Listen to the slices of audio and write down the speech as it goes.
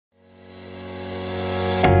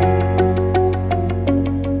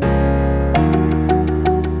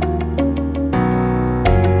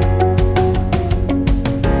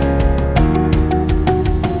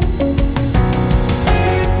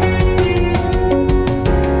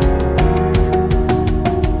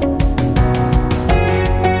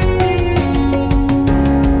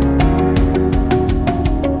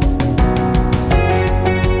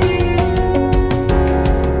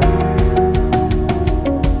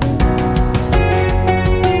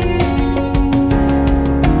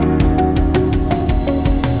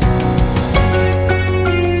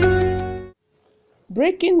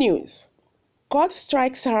Breaking news. Court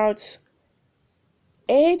strikes out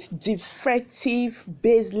 8 defective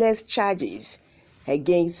baseless charges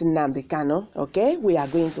against Nnamdi Kanu. Okay, we are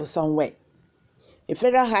going to somewhere. A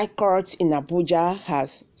federal high court in Abuja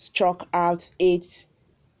has struck out 8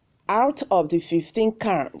 out of the 15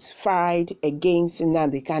 counts filed against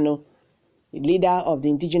Nnamdi Kanu, the leader of the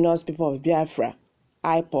indigenous people of Biafra,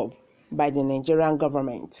 IPOB, by the Nigerian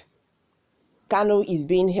government. Kanu is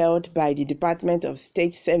being held by the Department of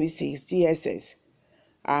State Services, DSS,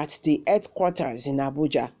 at the headquarters in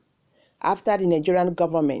Abuja after the Nigerian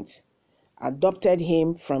government adopted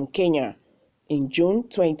him from Kenya in June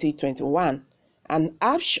 2021, an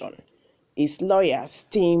action his lawyers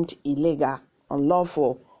deemed illegal,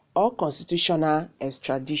 unlawful, or constitutional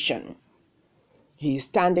extradition. He is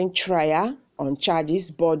standing trial on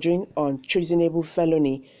charges bordering on treasonable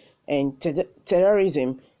felony and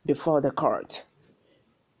terrorism before the court.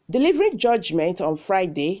 Delivering judgment on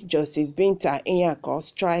Friday, Justice Binta Nyako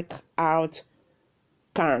struck out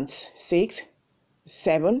counts 6,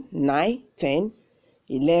 7, 9, 10,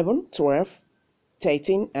 11, 12,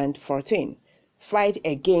 13, and 14 filed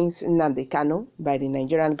against Nnamdi Kanu by the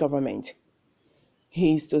Nigerian government.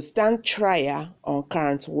 He is to stand trial on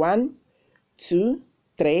counts 1, 2,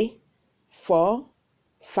 3, 4,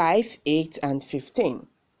 5, 8, and 15.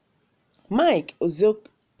 Mike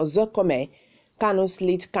Ozokome, Kanu's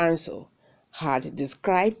lead counsel, had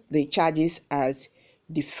described the charges as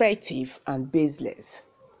defective and baseless.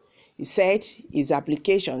 He said his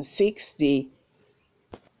application seeks the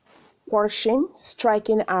quashing,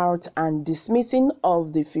 striking out, and dismissing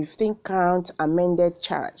of the 15-count amended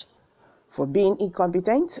charge for being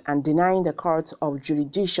incompetent and denying the court of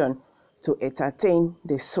jurisdiction to entertain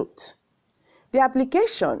the suit. The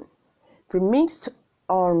application, premised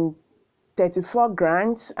on 34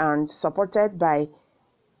 grounds and supported by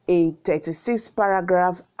a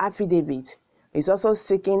 36-paragraph affidavit, is also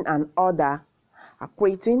seeking an order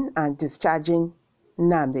acquitting and discharging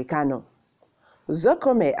Nnamdi Kanu.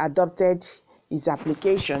 Zokome adopted his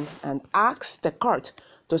application and asked the court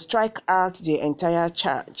to strike out the entire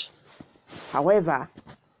charge. However,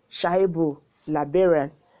 Shaibu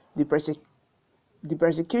Labaran, the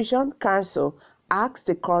prosecution counsel, asked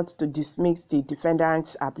the court to dismiss the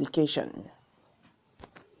defendant's application.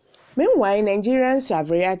 Meanwhile, Nigerians have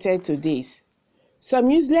reacted to this. Some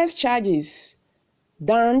useless charges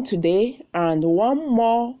done today and one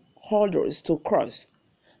more hurdles to cross.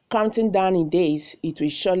 Counting down in days, it will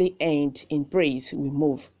surely end in praise we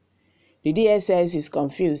move. The DSS is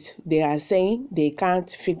confused. They are saying they can't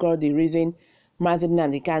figure the reason Mazi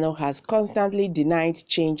Nnamdi Kanu has constantly denied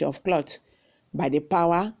change of cloth by the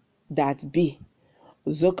power that be.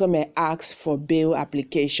 Zokome asks for bail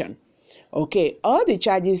application. Okay, all the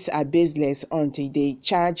charges are baseless until they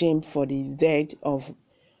charge him for the death of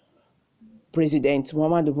President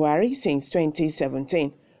Muhammadu Buhari since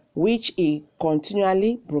 2017, which he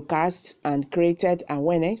continually broadcasts and created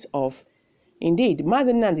awareness of. Indeed,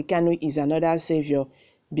 Mazi Nnamdi Kanu is another savior.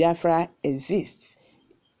 Biafra exists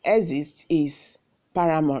is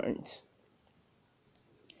paramount.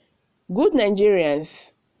 Good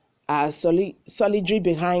Nigerians are solidly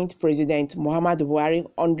behind President Muhammadu Buhari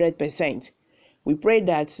 100%. We pray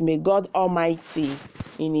that may God Almighty,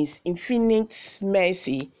 in His infinite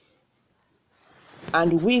mercy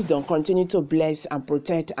and wisdom, continue to bless and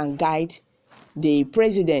protect and guide the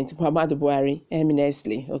President Muhammadu Buhari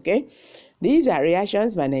eminently. Okay, these are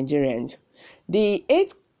reactions by Nigerians. The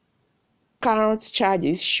 8-count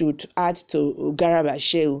charges should add to Garaba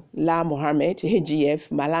Shehu, La Mohammed, AGF,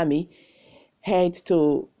 Malami, head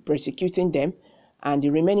to prosecuting them, and the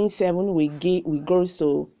remaining 7 will go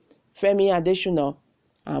to Femi Adesina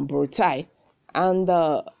and Brutai, and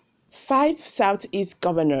 5 Southeast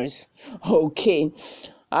governors. Okay,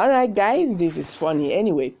 all right, guys, this is funny.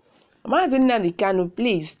 Anyway, Mazi Nnamdi Kanu,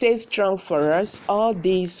 please stay strong for us. All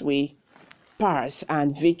this will pass,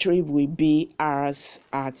 and victory will be ours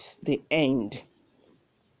at the end.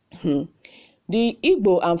 The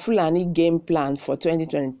Igbo and Fulani game plan for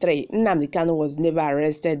 2023. Nnamdi Kanu was never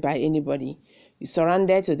arrested by anybody. He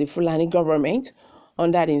surrendered to the Fulani government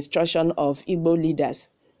under the instruction of Igbo leaders,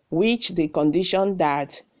 which the condition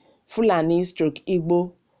that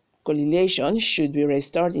Fulani/Igbo coalition should be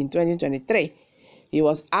restored in 2023. He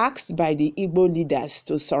was asked by the Igbo leaders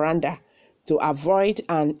to surrender to avoid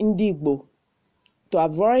an Indigbo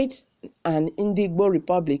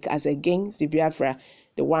Republic as against the Biafra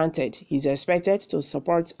they wanted. He's expected to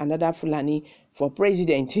support another Fulani for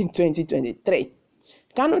president in 2023.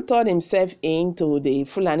 Kanu turned himself into the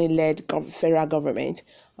Fulani-led federal government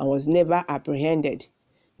and was never apprehended.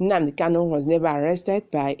 Nnamdi Kanu was never arrested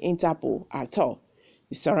by Interpol at all.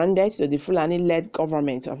 surrendered to the Fulani-led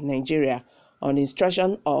government of Nigeria on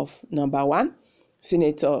instruction of number 1,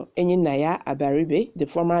 Senator Enyinaya Abaribe, the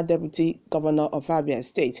former deputy governor of Abia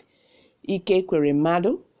State, Ike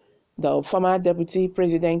Kwerimadu, the former deputy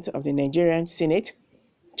president of the Nigerian Senate,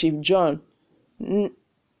 Chief John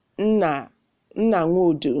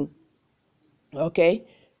Nnanwodu,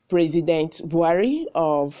 President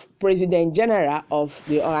General of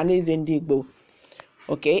the Ohanaeze Ndigbo.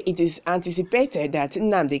 It is anticipated that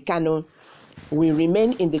Nnamdi Kanu will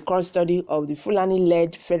remain in the custody of the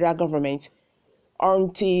Fulani-led federal government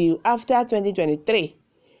until after 2023.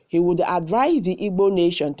 He would advise the Igbo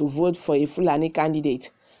nation to vote for a Fulani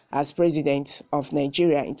candidate as president of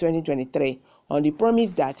Nigeria in 2023 on the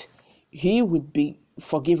promise that he would be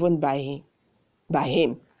forgiven by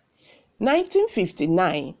him.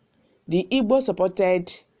 1959, the Igbo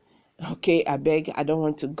supported, I don't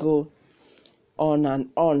want to go on and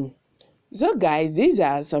on. So guys, these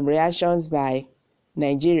are some reactions by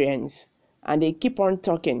Nigerians, and they keep on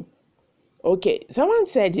talking. Someone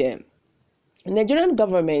said the Nigerian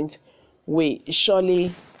government will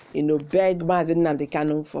surely, beg Mazi Nnamdi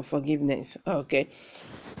Kanu for forgiveness.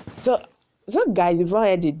 So guys, if I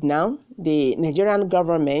heard it now, the Nigerian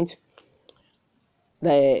government,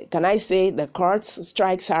 the court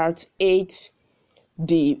strikes out 8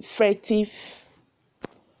 defective,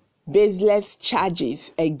 baseless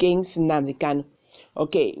charges against Nnamdi Kanu.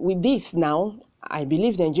 With this now, I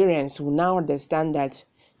believe Nigerians will now understand that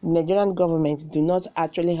the Nigerian government do not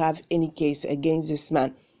actually have any case against this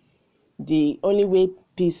man. The only way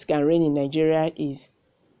peace can reign in Nigeria is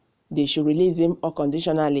they should release him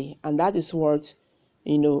unconditionally, and that is what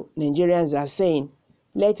Nigerians are saying.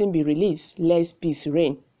 Let him be released, let peace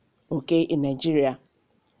reign in Nigeria.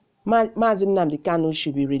 Mazi Nnamdi Kanu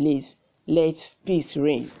should be released, let peace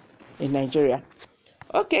reign in Nigeria.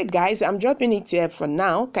 Guys, I'm dropping it here for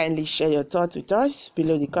now. Kindly share your thoughts with us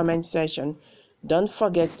below the comment section. Don't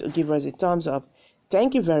forget to give us a thumbs up.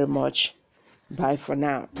 Thank you very much. Bye for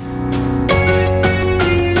now.